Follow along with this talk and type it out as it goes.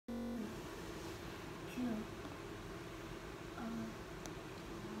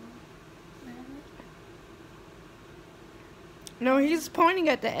No, he's pointing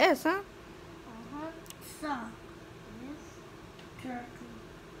at the S, huh? So, this turkey.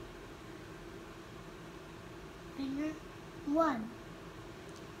 Finger. One.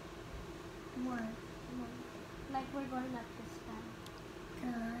 Like we're going up this time.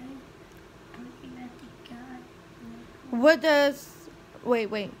 Guy. Looking at the guy. What does...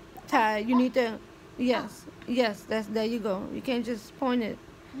 Wait. Ty, you need to... Yes. That's there you go. You can't just point at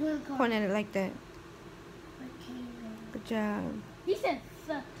it like that. Good job. He said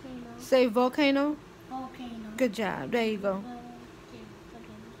volcano. Say volcano. Volcano. Good job. There you go.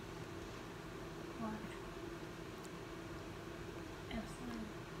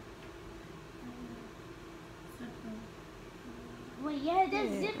 Wait, yeah,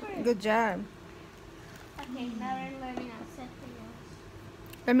 that's zipper. Good job. Okay, now we're learning how something else.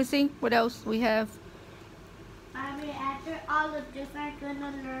 Let me see what else we have. I mean, after all of this, I'm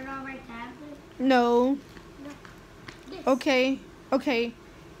gonna learn on my tablet. No. This. Okay.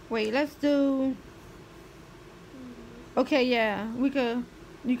 Wait, let's do... Okay, yeah. You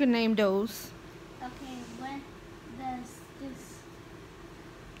can name those. Okay, when does this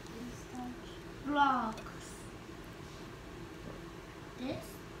touch? Blocks. This.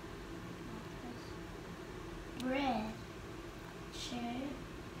 Bread. Chair.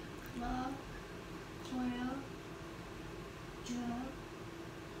 Clock. 12. Drum.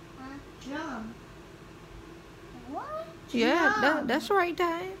 Drum. What? Yeah, that's right,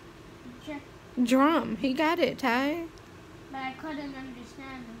 Ty. Drum. He got it, Ty. But I couldn't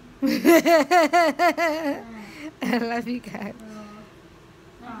understand him. I love you guys.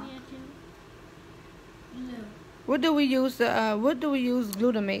 Love you too. Blue. What do we use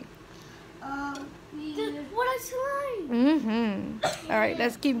glue to make? What a slime! All right,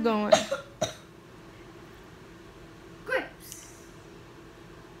 let's keep going. Grips.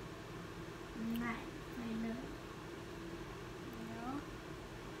 Knife. I know.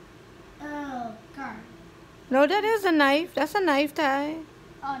 Oh, card. No, that is a knife. That's a knife, Ty.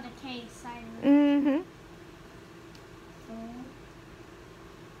 Oh, the K silent.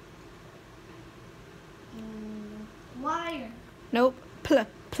 Wire. Nope. Plug.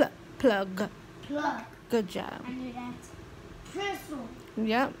 Plug. Good job. I knew that. Bristle.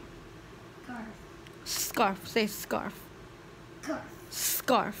 Yep. Scarf. Scarf. Say scarf. Scarf.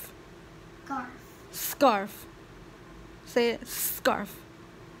 Scarf. Scarf. Scarf. Say it. Scarf.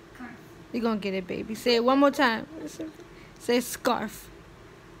 Scarf. You're gonna get it, baby. Say it one more time. Say scarf.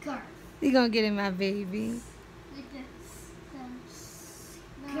 Scarf. You're gonna get it, my baby. Like this.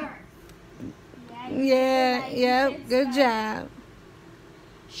 Scarf. Yeah, yep. Good job.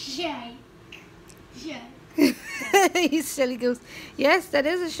 Shake. He's silly goose. Yes, that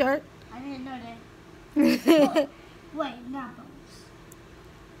is a shark. I didn't know that. Wait, not bones.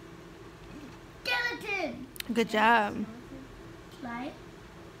 Skeleton. Good job. Slide.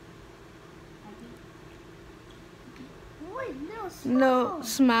 Wait, no, No,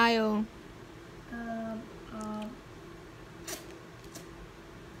 smile.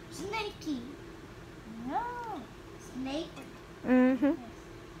 Snakey. No. Snake.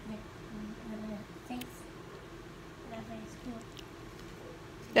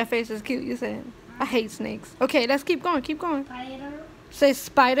 That face is cute, you said. I hate snakes. Okay, let's keep going. Spider. Say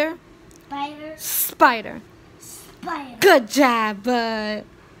spider. Spider. Spider. Spider. Good job, bud.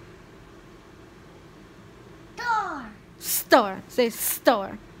 Star. Store. Say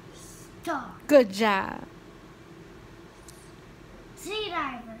store. Star. Good job. Sea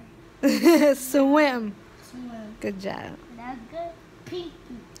diver. Swim. Swim. Good job. That's good. Pinky.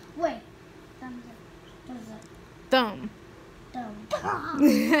 Wait. Thumbs up. Thumb. Thumb.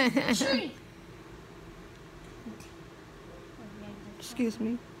 Tree. Excuse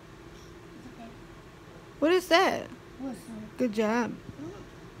me. Okay. What is that? Whistle. Good job.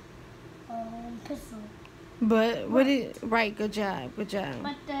 Pistol. But what is right? Good job. But the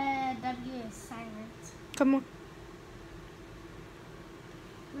W is silent. Come on.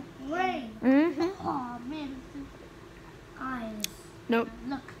 Rain. Oh man. Eyes. Nope.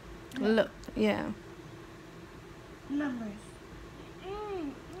 Look. Yeah. Numbers.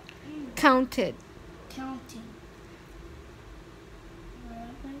 Counted. Counting.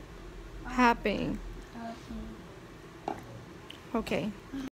 Hopping. Okay.